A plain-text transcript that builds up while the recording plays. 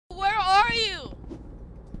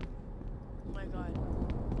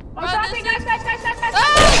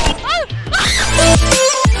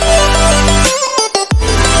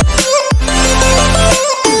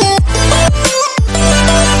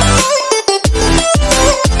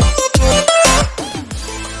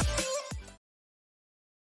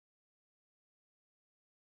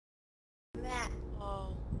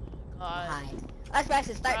press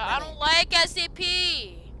it. Start. I don't like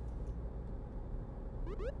SCP.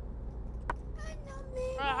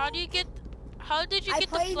 Bro, how did you get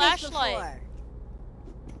the flashlight?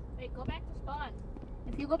 Wait, go back to spawn.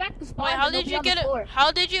 If you go back to spawn, wait, how did you get it?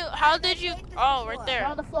 How did you? Oh, right there.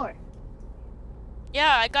 On the floor.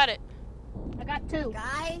 Yeah, I got it. I got 2.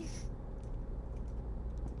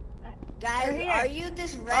 Guys, are you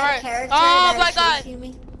this red character oh that's my God. chasing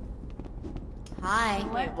me? Hi.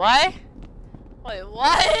 Wait, what? Wait,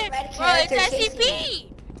 what? Bro, it's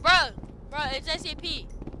SCP! Bro, it's SCP.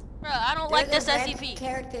 Bro, I don't like this SCP.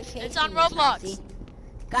 It's on Roblox.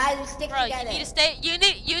 Guys, we stick bro, together.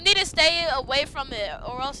 you need to stay away from it,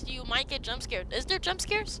 or else you might get jump scared. Is there jump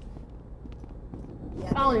scares?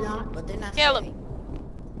 Yeah, probably not. But they're not Caleb. scary.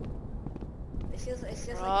 It's just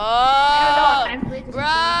bro, like... I don't know.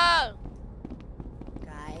 Bro!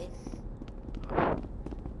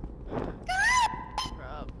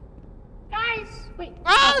 Guys, wait.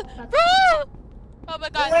 Bro! Bro! Oh my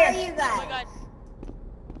God. Where are you guys? Oh my God.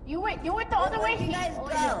 You went the other way. Where you guys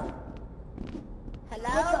go?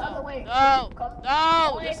 Hello? Went the other way. No!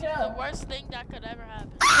 This is the worst thing that could ever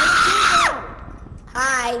happen.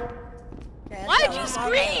 Hi. Why did you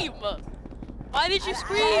scream? Why did you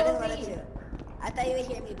scream? I thought you would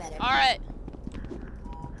hear me better. Alright.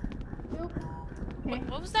 Okay.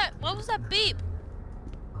 What was that? What was that beep?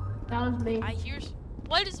 That was me. I hear.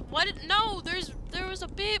 No, there was a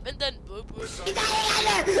beep and then. Wait,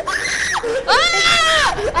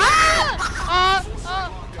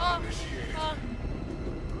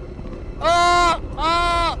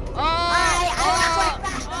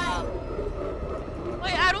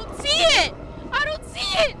 I don't see it. I don't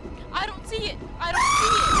see it. I don't see it. I don't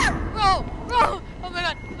see it. Bro. Oh my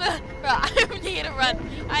God. Bro, I need to run.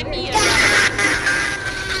 I need to run.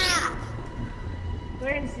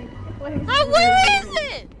 Where is he? Where is it?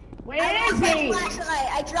 Where is he? Flashlight.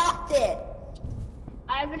 I dropped it.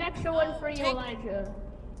 I have an extra one for you, Elijah.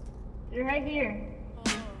 They're right here.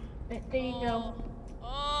 There you go.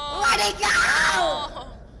 Where'd it go?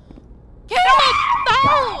 Caleb,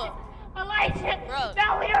 no! Elijah, bro.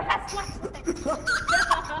 now we don't have flashlights.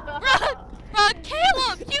 Bro,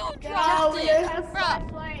 Caleb, you dropped we it. don't have Bro.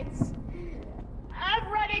 flashlights.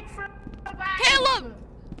 I'm running for back. Caleb,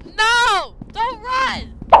 no, don't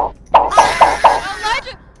run.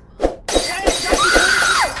 Elijah.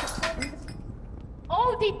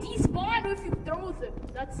 Oh, they despawn if you throw them.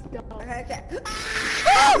 That's dumb. Okay.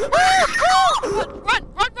 Run.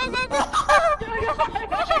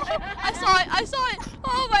 I saw it.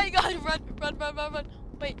 Oh my God, run.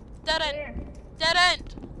 Wait, dead end.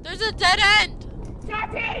 There's a dead end.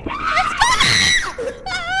 Daddy!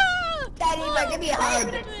 Daddy, give me a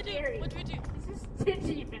hug. What do we do? This is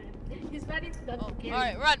stingy, man. He's not even done scary.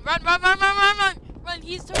 Alright, run.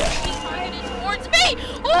 He's targeted towards me.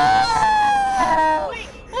 Oh! Wait.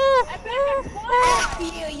 Oh! I'm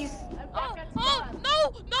back at spawn. You. No,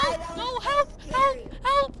 help!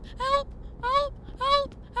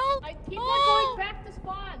 I keep on going back to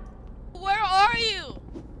spawn. Where are you?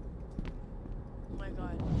 Oh my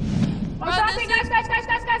God. Guys.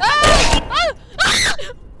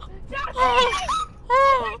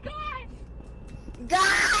 Oh my God.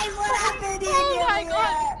 Guys, what happened here? Oh my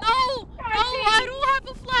God! No! I don't have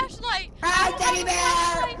a flashlight! Hi, Teddy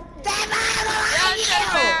Bear! Teddy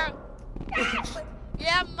Bear!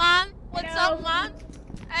 Yeah, man! What's up, man?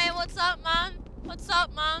 Hey, what's up, man?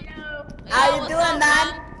 How you doing,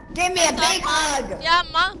 man? Give me a big hug! Yeah,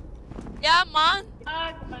 man!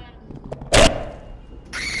 Hug, man.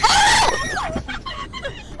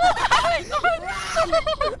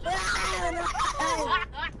 Oh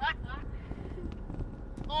my God!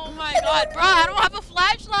 Oh my God, bro! I don't have a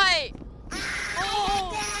flashlight!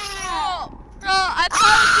 Oh, bro! I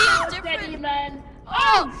thought it'd be a different. Steady, man.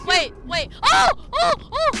 Oh, wait. Oh,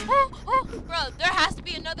 bro, there has to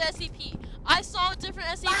be another SCP. I saw a different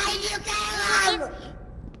SCP. Why you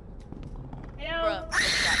Bro,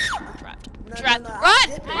 we're trapped. No. Run.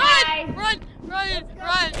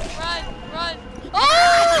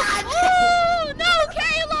 Oh, no,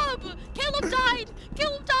 Caleb. Caleb died.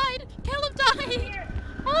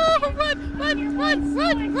 Oh, run.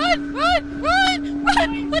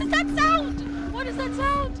 What is that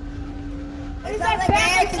sound? It's not like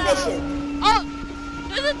air condition. Oh,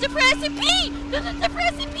 there's a different SCP.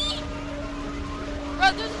 Bro,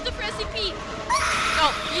 there's a different SCP. No,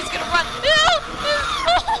 he's gonna run.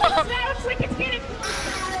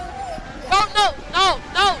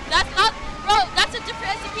 No, that's not. Bro, that's a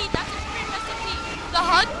different SCP. The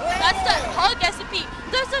hug, that's the hug SCP.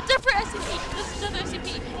 There's a different SCP.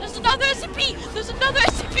 There's another SCP. There's another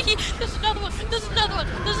one.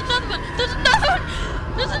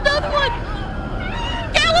 There's another one!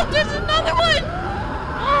 Caleb, there's another one!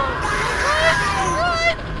 Oh,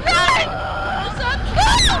 run! Run! There's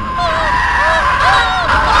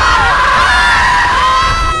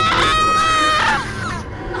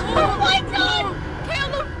oh my god!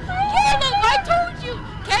 Caleb! Caleb, I told you!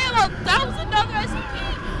 Caleb, that was another SCP!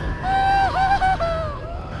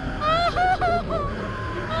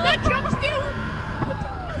 That jump scare!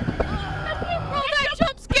 Bro, that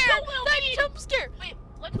jump scare! That jump scare! Wait,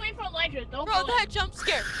 let's wait for Elijah. Don't Bro, go that in. jump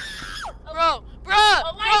scare! Bro,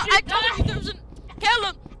 I told you there was a...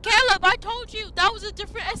 Caleb, I told you that was a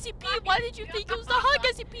different SCP. Why did you think it was the hug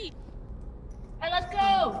SCP? Hey, let's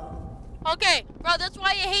go! Okay, bro, that's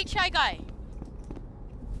why you hate Shy Guy.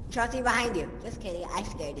 Chelsea behind you. Just kidding, I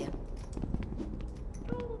scared you.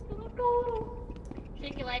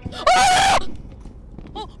 Shake your legs.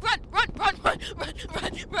 Oh, run! Oh,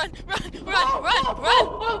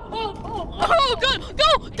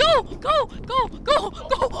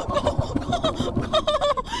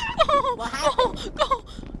 go!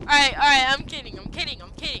 Alright, I'm kidding.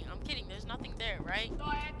 There's nothing there, right?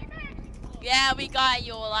 Yeah, we got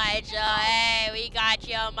you, Elijah. Hey, we got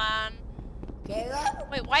you, man. Caleb?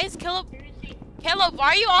 Wait, why is Caleb, why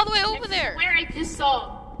are you all the way over there? Where I just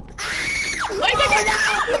saw.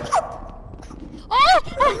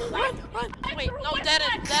 Oh, run! Wait, no, dead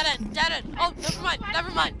end. Oh,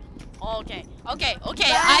 never mind. Oh, okay.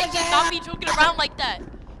 I should not be joking around like that.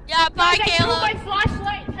 Yeah, bye, Caleb. I threw my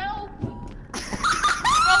flashlight, help! Bro,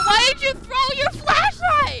 why did you throw your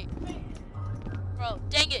flashlight? Bro,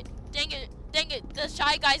 dang it. The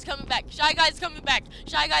Shy Guy's coming back. Shy Guy's coming back.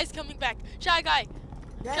 Shy Guy's coming back.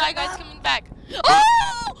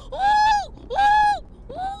 Oh!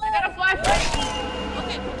 I got a flashlight!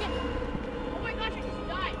 Okay. Oh my gosh, I just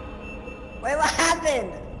died! Wait, what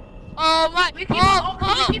happened? Oh my! We keep on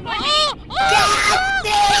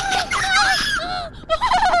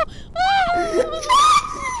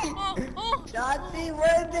Chelsea,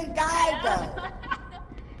 where's the guy though?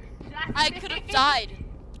 I could have died.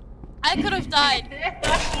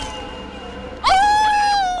 Oh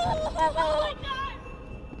my god!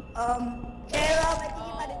 Caleb, I think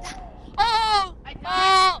you might have died.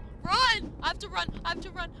 Run! I have to run.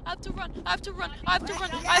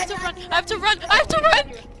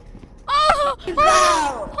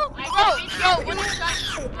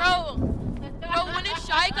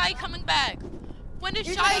 When is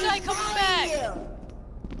Shy Guy coming back?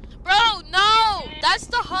 Bro, no! That's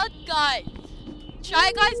the hug guy.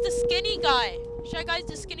 Shy Guy's the skinny guy.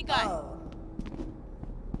 Oh.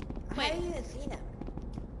 How have you even seen him?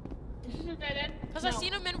 This is a dead end? Because I've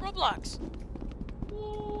seen him in Roblox.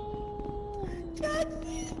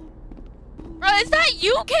 Bro, is that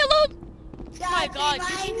you, Caleb? Oh my god, you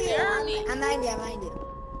scared me. I'm behind you.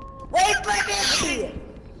 Wait for me!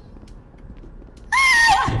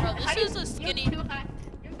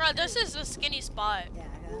 Bro, this is a skinny spot. Yeah,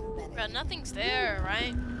 Bro, nothing's there,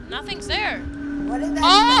 right? Nothing's there. what is that?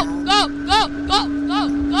 Oh, go! It's on! Oh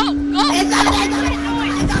my god!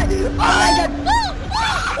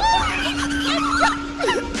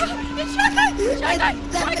 It's Shy Guy!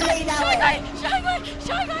 Definitely that way.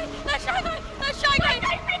 That's Shy Guy!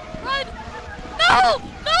 Run! No!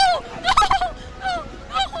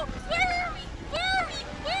 Where are we? No!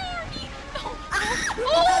 Oh,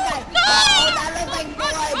 that looks like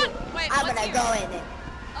blood. Wait, I'm what's gonna here? go in it.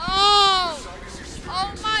 Oh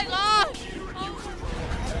my gosh!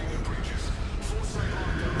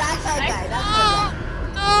 That's our guy. That's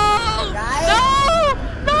No! Guys? No!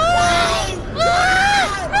 Guys!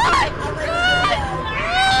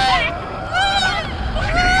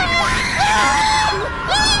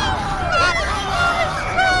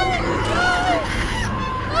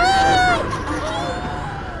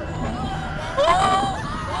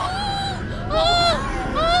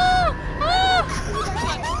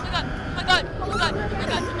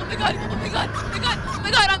 Oh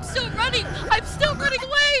my god, I'm still running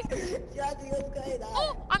away! Johnny, what's going on?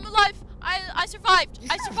 Oh, I'm alive! I survived!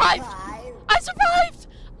 I survived! Oh, I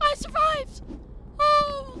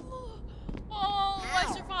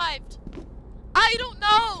survived! I don't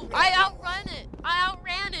know! I outran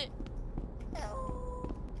it!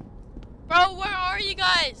 Bro, where are you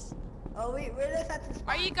guys? Oh, we're just at the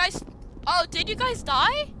spot. Are you guys... Oh, did you guys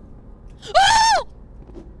die? Oh!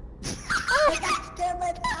 I got scared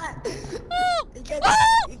by that. Oh! Because-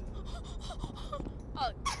 Oh,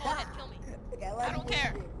 go ahead, kill me. Okay, I don't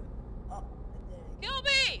care. Oh, Kill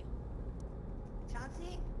me!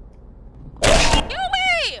 Chauncey? Kill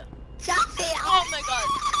me! Chauncey! Oh my god.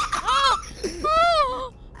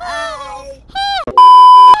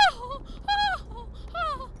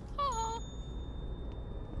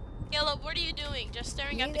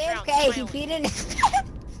 peed in his pants?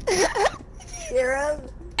 Heroes.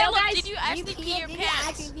 Caleb, guys, did you actually pee your Did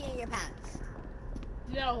pants? you actually pee in your pants?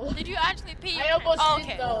 No. Did you actually pee your I pants? almost Oh, did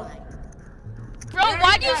okay. though. Bro,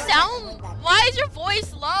 why do you Yeah. sound? Why is your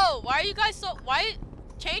voice low? Why are you guys so? Why?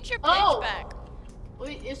 Change your pitch Oh. back,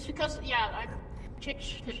 Wait, it's because I.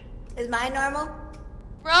 Is mine normal?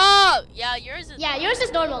 bro. Yeah, yours is. Yeah, yours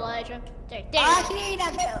is normal, Elijah. There. Oh, I can hear you now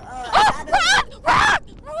too. Oh, Run!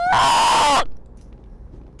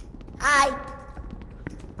 Hi.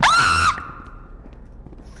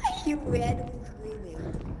 You randomly screaming.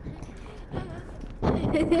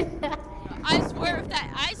 I swear if that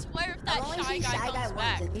I've only shy seen guy Shy Guy comes once,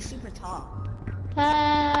 back. and he's super tall.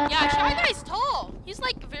 Yeah, Shy Guy's tall. He's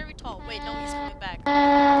like very tall. Wait, no, he's coming back.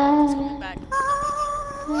 He's coming back.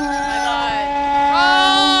 Oh my god.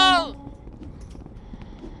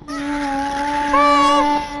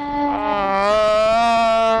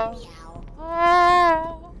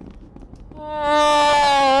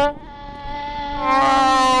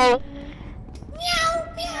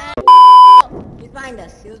 He's behind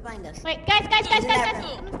us. He was behind us. Wait, guys. He's in that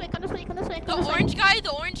Come this way. The orange guy,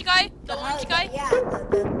 the orange guy. Yeah,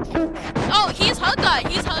 the Oh, he's hug guy.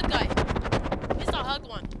 He's hug guy. He's the hug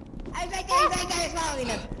one. He's right there. He's following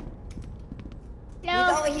us.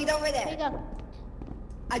 No. He's over Here you there. go.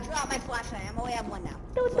 I dropped my flashlight. I'm only have one now.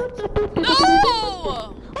 No!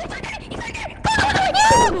 What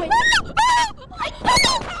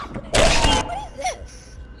is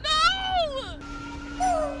this? No!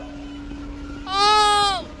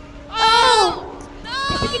 Oh! Oh! No!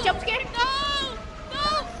 Did you jump scare? No! No!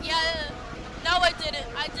 Yeah. No, I didn't.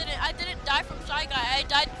 I didn't die from Shy Guy. I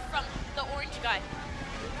died from the orange guy.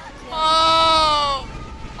 Oh!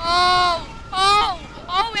 Oh! Oh!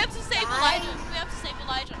 Oh! We have to save Elijah. We have to save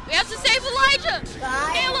Elijah. We have to save Elijah!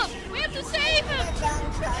 Caleb! We have to save him!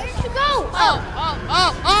 Where did you go? Oh!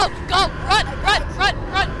 Go! Run!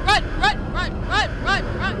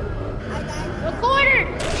 Recorder.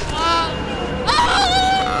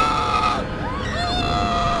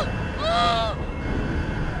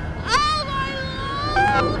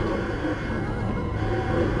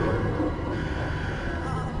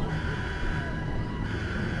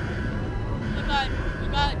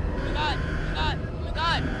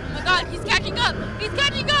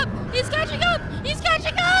 He's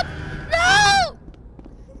catching up! No!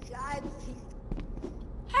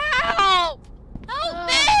 Help! Help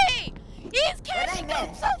me! He's catching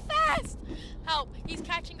up so fast! Help! He's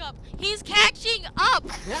catching up! He's catching up!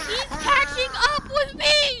 He's catching up with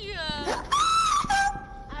me!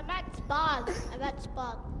 I'm at spawn.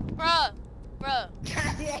 Bruh.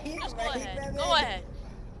 Just go ahead.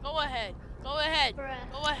 Go ahead. Bruh.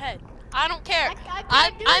 I don't care.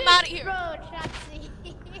 I'm out of here. Bro, Chauncey.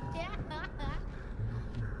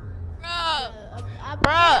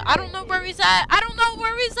 Bruh, I don't know where he's at.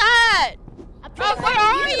 Bro, where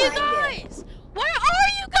are you guys?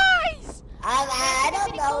 I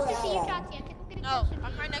don't know. No,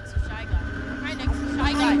 I'm right next to Shy Guy.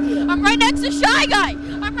 I'm right next to Shy Guy.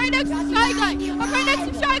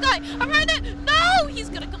 No, he's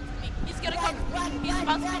gonna come for me. He's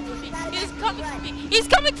about to come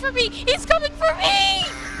for me. He's coming for me.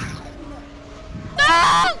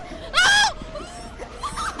 No!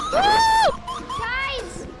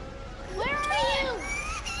 Guys, where are you?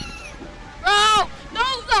 Bro, no,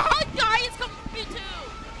 the hug guy is coming for me too.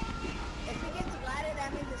 If he gets bladder,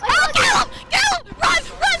 that means it's Oh, Caleb! Run!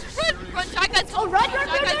 Shy Guy's coming run.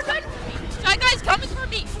 Shy Guy's coming for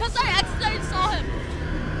me because I accidentally saw him.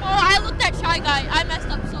 Oh, I looked at Shy Guy. I messed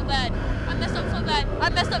up so bad.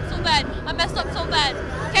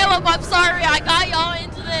 Caleb, I'm sorry. I got y'all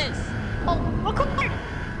into this. Oh, record.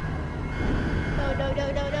 No.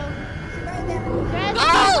 There's Go! no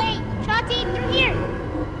way. Chauncey, through here.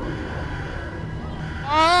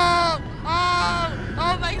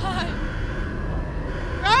 Oh my god.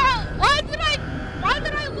 Bro, why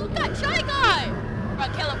did I look at Shy Guy? Bro,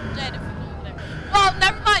 Caleb dead if we go over there. Oh,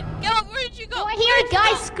 never mind. Caleb, where did you go? Oh, I hear a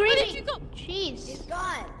guy screaming. Where did you go? He's Jeez.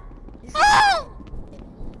 gone. Oh!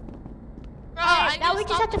 Bro, Alright, now we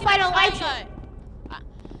just have to find Elijah. Oh,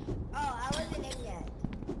 I wasn't in yet.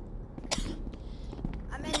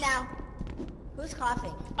 I'm in now. Who's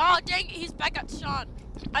coughing? Oh, dang it, he's back at Sean.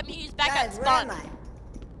 He's back Guys, at where am spawn.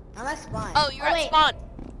 I? I'm at spawn. Oh, you're Oh, at wait. spawn.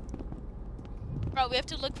 Bro, we have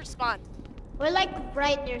to look for spawn. We're like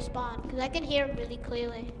right near spawn because I can hear him really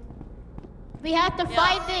clearly. We have to Yeah.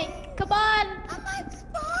 find it. Come on. I'm at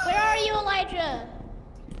spawn. Where are you, Elijah?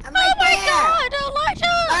 I'm Oh right my there. god,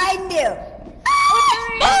 Elijah! Find you.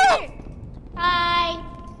 Oh! Hi.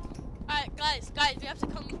 Alright, guys, we have to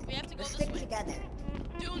go Let's this stick way. together.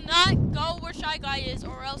 Do not go where Shy Guy is,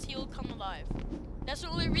 or else he will come alive. That's the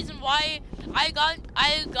only reason why I got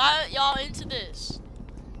y'all into this.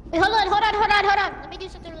 Wait, hold on. Let me do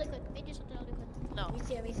something really quick. No.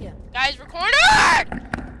 Let me see him. Guys, record it!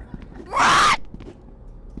 Run!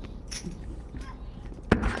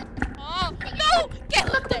 Oh, no!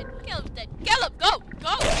 Caleb's dead. Caleb, go!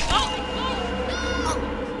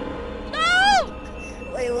 No!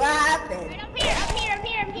 Wait, what happened? Right,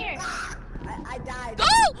 I'm here. I died. Go!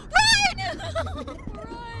 Run!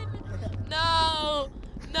 Run! No!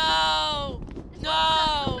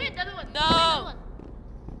 Wait, another one. No!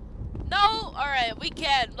 Alright, we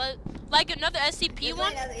can. Like another SCP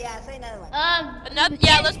one? Say another one.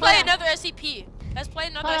 Let's play another SCP. Let's play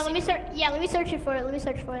another Hold on, SCP. let me search it for it.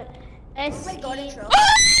 Play Golden Troll.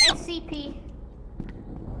 SCP.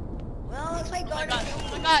 Well, let's play Oh my Golden god, Troll.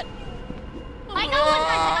 oh my god.